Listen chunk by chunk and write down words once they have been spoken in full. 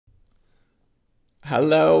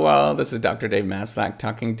Hello, all. This is Dr. Dave Maslach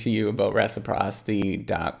talking to you about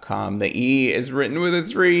reciprocity.com. The E is written with a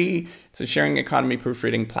 3. It's a sharing economy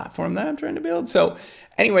proofreading platform that I'm trying to build. So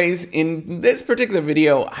anyways, in this particular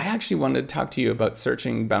video, I actually wanted to talk to you about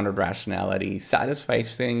searching bounded rationality,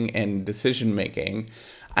 satisficing, and decision making.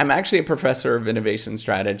 I'm actually a professor of innovation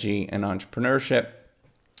strategy and entrepreneurship.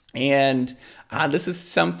 And this is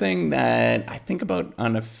something that I think about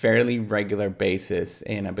on a fairly regular basis,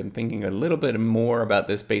 and I've been thinking a little bit more about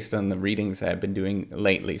this based on the readings I've been doing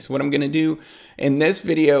lately. So what I'm going to do in this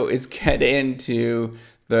video is get into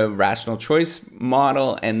the rational choice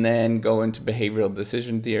model and then go into behavioral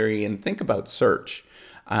decision theory and think about search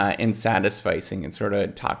and satisficing and sort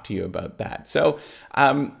of talk to you about that. So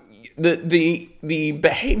the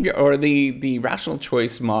behavior or the rational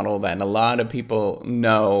choice model that a lot of people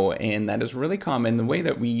know, and that is really common, the way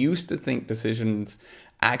that we used to think decisions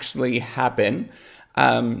actually happen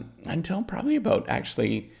until probably about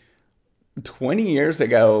actually 20 years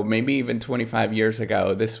ago, maybe even 25 years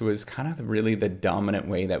ago, this was kind of really the dominant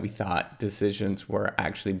way that we thought decisions were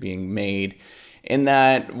actually being made. In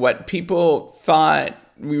that what people thought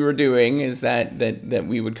we were doing is that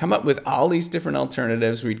we would come up with all these different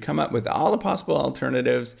alternatives. We'd come up with all the possible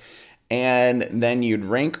alternatives, and then you'd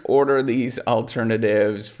rank order these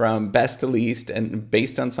alternatives from best to least and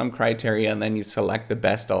based on some criteria, and then you select the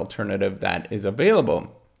best alternative that is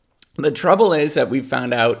available. The trouble is that we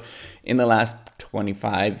found out in the last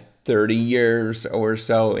 25, 30 years or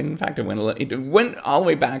so, in fact, it went all the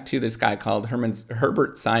way back to this guy called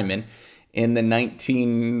Herbert Simon. In the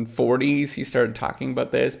 1940s, he started talking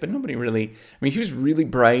about this, but nobody really, I mean, he was really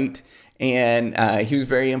bright and he was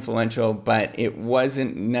very influential, but it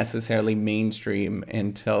wasn't necessarily mainstream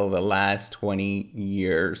until the last 20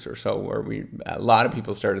 years or so, where a lot of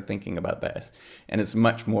people started thinking about this, and it's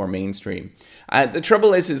much more mainstream. The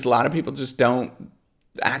trouble is a lot of people just don't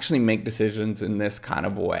actually make decisions in this kind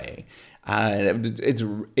of way.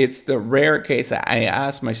 It's the rare case. I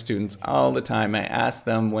ask my students all the time. I ask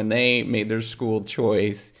them when they made their school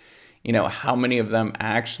choice, you know, how many of them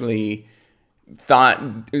actually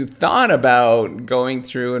thought about going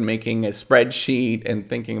through and making a spreadsheet and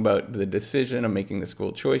thinking about the decision of making the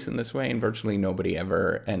school choice in this way, and virtually nobody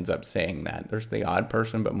ever ends up saying that. There's the odd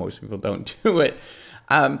person, but most people don't do it.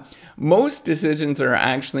 Most decisions are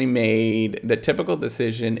actually made, the typical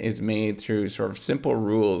decision is made through sort of simple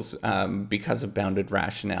rules because of bounded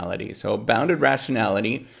rationality. So bounded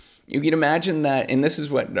rationality, you can imagine that, and this is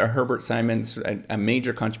what Herbert Simon's, a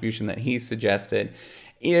major contribution that he suggested,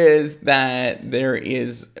 is that there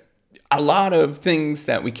is a lot of things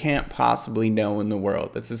that we can't possibly know in the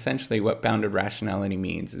world. That's essentially what bounded rationality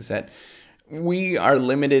means, is that we are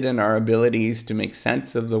limited in our abilities to make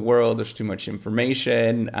sense of the world. There's too much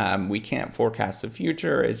information. We can't forecast the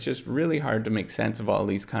future. It's just really hard to make sense of all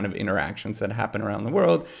these kind of interactions that happen around the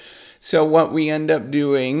world. So what we end up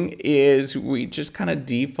doing is we just kind of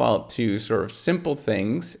default to sort of simple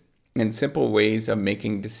things and simple ways of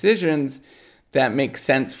making decisions that make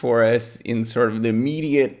sense for us in sort of the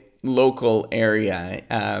immediate local area.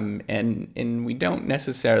 And we don't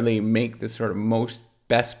necessarily make the sort of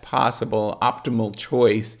best possible optimal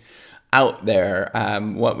choice out there.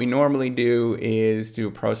 What we normally do is do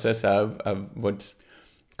a process of what's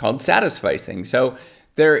called satisficing. So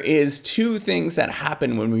there is two things that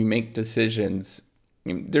happen when we make decisions. I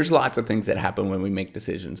mean, there's lots of things that happen when we make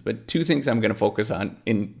decisions, but two things I'm going to focus on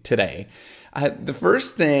today. The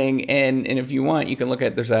first thing, and if you want, you can look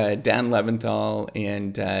at, there's a Dan Levinthal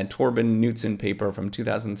and Torben Knudsen paper from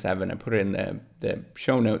 2007. I put it in the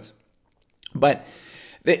show notes. But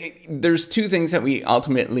there's two things that we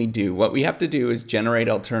ultimately do. What we have to do is generate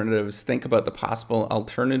alternatives, think about the possible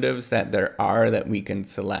alternatives that there are that we can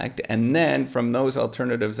select. And then from those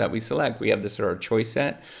alternatives that we select, we have this sort of choice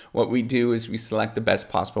set. What we do is we select the best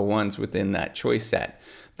possible ones within that choice set.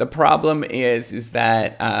 The problem is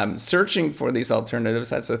that searching for these alternatives,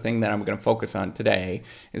 that's the thing that I'm going to focus on today,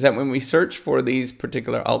 is that when we search for these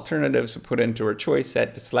particular alternatives to put into our choice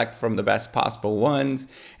set to select from the best possible ones,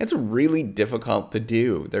 it's really difficult to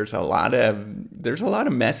do. There's a lot of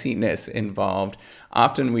messiness involved.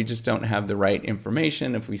 Often we just don't have the right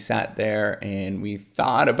information. If we sat there and we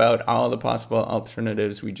thought about all the possible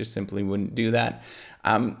alternatives, we just simply wouldn't do that.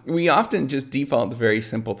 We often just default to very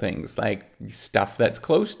simple things like stuff that's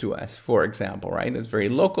close to us, for example, right? That's very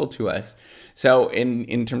local to us. So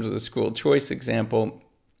in terms of the school choice example,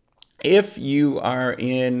 if you are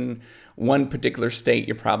in one particular state,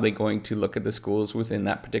 you're probably going to look at the schools within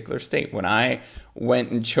that particular state. When I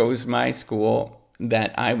went and chose my school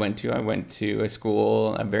that I went to a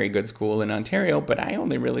school, a very good school in Ontario, but I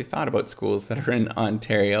only really thought about schools that are in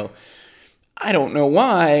Ontario. I don't know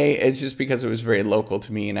why. It's just because it was very local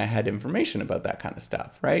to me and I had information about that kind of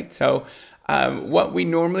stuff, right? So what we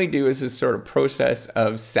normally do is this sort of process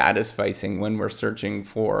of satisficing when we're searching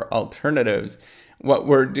for alternatives. What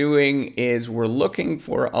we're doing is we're looking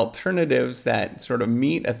for alternatives that sort of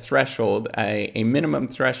meet a threshold, a minimum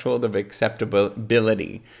threshold of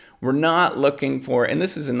acceptability. We're not looking for, and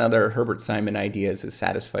this is another Herbert Simon idea, is a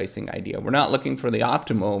satisficing idea. We're not looking for the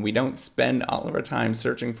optimal. We don't spend all of our time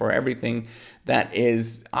searching for everything that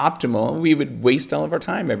is optimal. We would waste all of our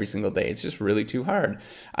time every single day. It's just really too hard.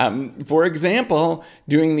 For example,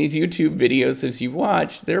 doing these YouTube videos as you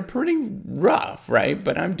watch, they're pretty rough, right?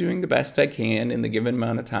 But I'm doing the best I can in the given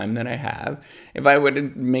amount of time that I have. If I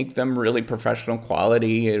would make them really professional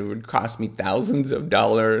quality, it would cost me thousands of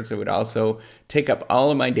dollars. It would also take up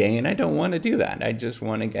all of my day, and I don't want to do that. I just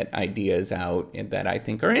want to get ideas out that I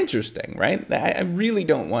think are interesting, right? I really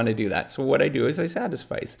don't want to do that. So what I do is I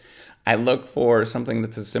satisfice. I look for something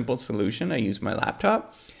that's a simple solution. I use my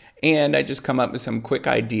laptop and I just come up with some quick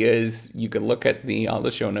ideas. You could look at all the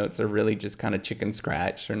show notes. They're really just kind of chicken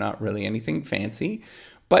scratch. They're not really anything fancy,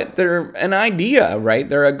 but they're an idea, right?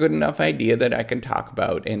 They're a good enough idea that I can talk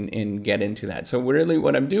about and get into that. So really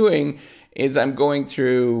what I'm doing is I'm going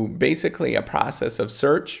through basically a process of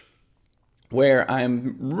search where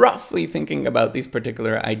I'm roughly thinking about these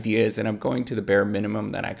particular ideas and I'm going to the bare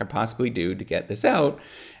minimum that I could possibly do to get this out.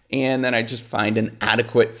 And then I just find an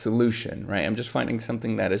adequate solution, right? I'm just finding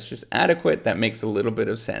something that is just adequate, that makes a little bit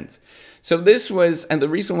of sense. So this was, and the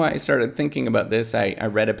reason why I started thinking about this, I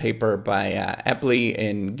read a paper by Epley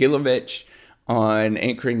and Gilovich on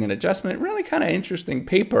anchoring and adjustment, really kind of interesting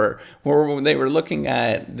paper where they were looking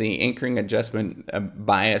at the anchoring adjustment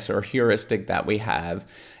bias or heuristic that we have.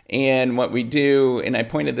 And what we do, and I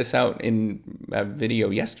pointed this out in a video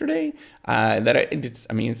yesterday,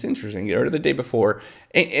 it's interesting, or the day before.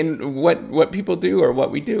 And what people do, or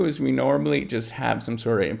what we do, is we normally just have some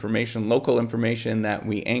sort of information, local information that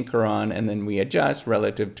we anchor on, and then we adjust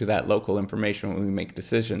relative to that local information when we make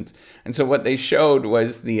decisions. And so what they showed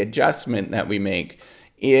was the adjustment that we make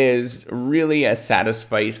is really a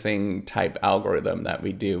satisficing type algorithm that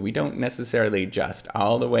we do. We don't necessarily adjust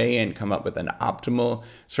all the way and come up with an optimal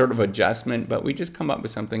sort of adjustment, but we just come up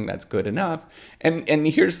with something that's good enough. And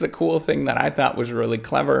here's the cool thing that I thought was really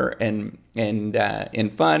clever and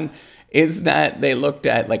fun, is that they looked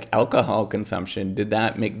at like alcohol consumption. Did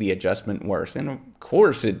that make the adjustment worse? And of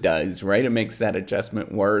course it does, right? It makes that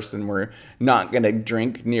adjustment worse, and we're not going to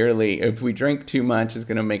drink nearly. If we drink too much, it's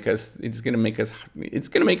going to make it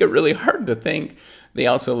really hard to think. They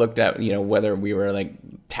also looked at, whether we were like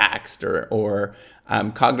taxed or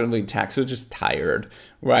cognitively taxed, so just tired,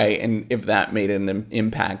 right? And if that made an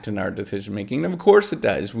impact in our decision making, and of course it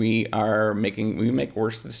does. We make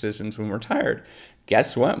worse decisions when we're tired.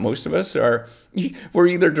 Guess what? Most of us we're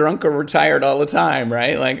either drunk or we're tired all the time,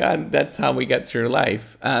 right? Like that's how we get through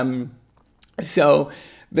life. So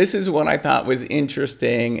this is what I thought was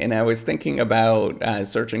interesting, and I was thinking about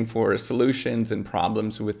searching for solutions and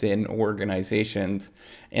problems within organizations.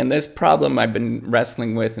 And this problem I've been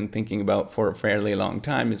wrestling with and thinking about for a fairly long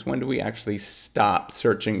time is, when do we actually stop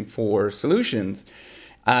searching for solutions?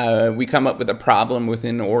 We come up with a problem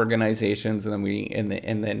within organizations, and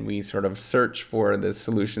then we sort of search for the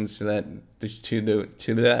solutions for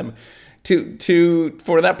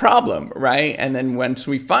that problem, right? And then once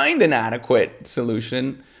we find an adequate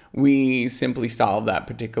solution, we simply solve that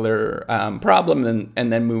particular problem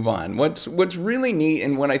and then move on. What's really neat,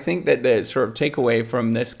 and what I think that the sort of takeaway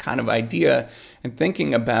from this kind of idea and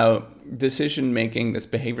thinking about decision making, this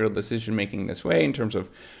behavioral decision making this way, in terms of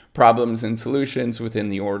problems and solutions within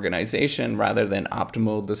the organization rather than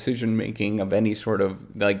optimal decision making of any sort of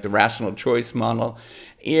like the rational choice model,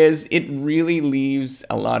 is it really leaves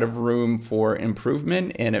a lot of room for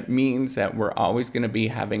improvement. And it means that we're always going to be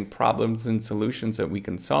having problems and solutions that we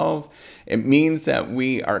can solve. It means that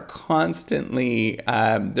we are constantly,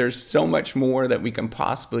 there's so much more that we can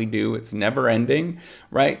possibly do. It's never ending,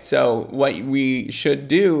 right? So what we should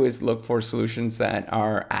do is look for solutions that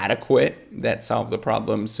are adequate, that solve the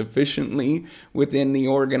problem sufficiently within the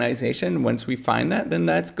organization. Once we find that, then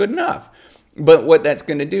that's good enough. But what that's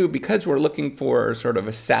going to do, because we're looking for sort of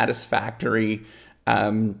a satisfactory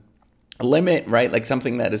limit, right? Like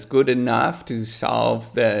something that is good enough to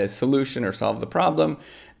solve the solution or solve the problem,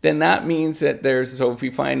 then that means that so if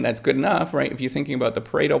you find that's good enough, right? If you're thinking about the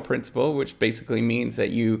Pareto principle, which basically means that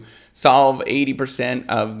you solve 80%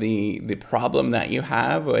 of the problem that you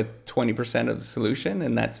have with 20% of the solution,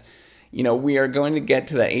 and that's, you know, we are going to get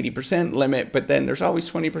to that 80% limit, but then there's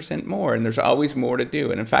always 20% more, and there's always more to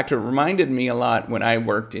do. And in fact, it reminded me a lot when I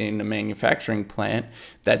worked in a manufacturing plant.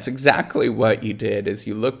 That's exactly what you did, is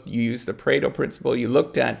you used the Pareto principle. You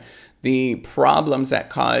looked at the problems that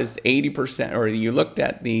caused 80%, or you looked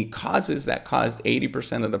at the causes that caused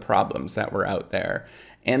 80% of the problems that were out there.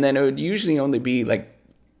 And then it would usually only be like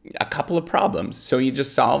a couple of problems. So you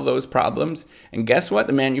just solve those problems, and guess what?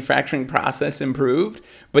 The manufacturing process improved,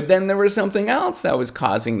 but then there was something else that was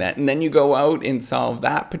causing that. And then you go out and solve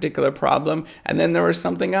that particular problem, and then there was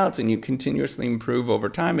something else, and you continuously improve over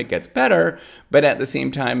time. It gets better, but at the same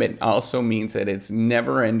time, it also means that it's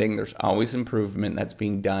never ending. There's always improvement that's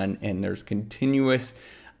being done, and there's continuous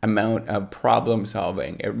amount of problem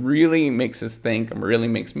solving. It really makes us think, and really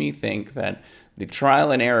makes me think, that the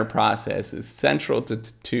trial and error process is central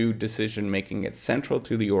to decision making. It's central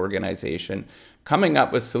to the organization. Coming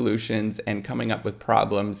up with solutions and coming up with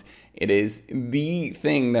problems, it is the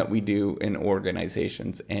thing that we do in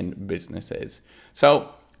organizations and businesses.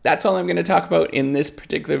 So that's all I'm going to talk about in this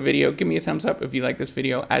particular video. Give me a thumbs up if you like this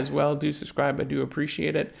video as well. Do subscribe. I do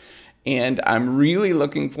appreciate it. And I'm really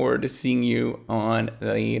looking forward to seeing you on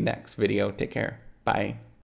the next video. Take care. Bye.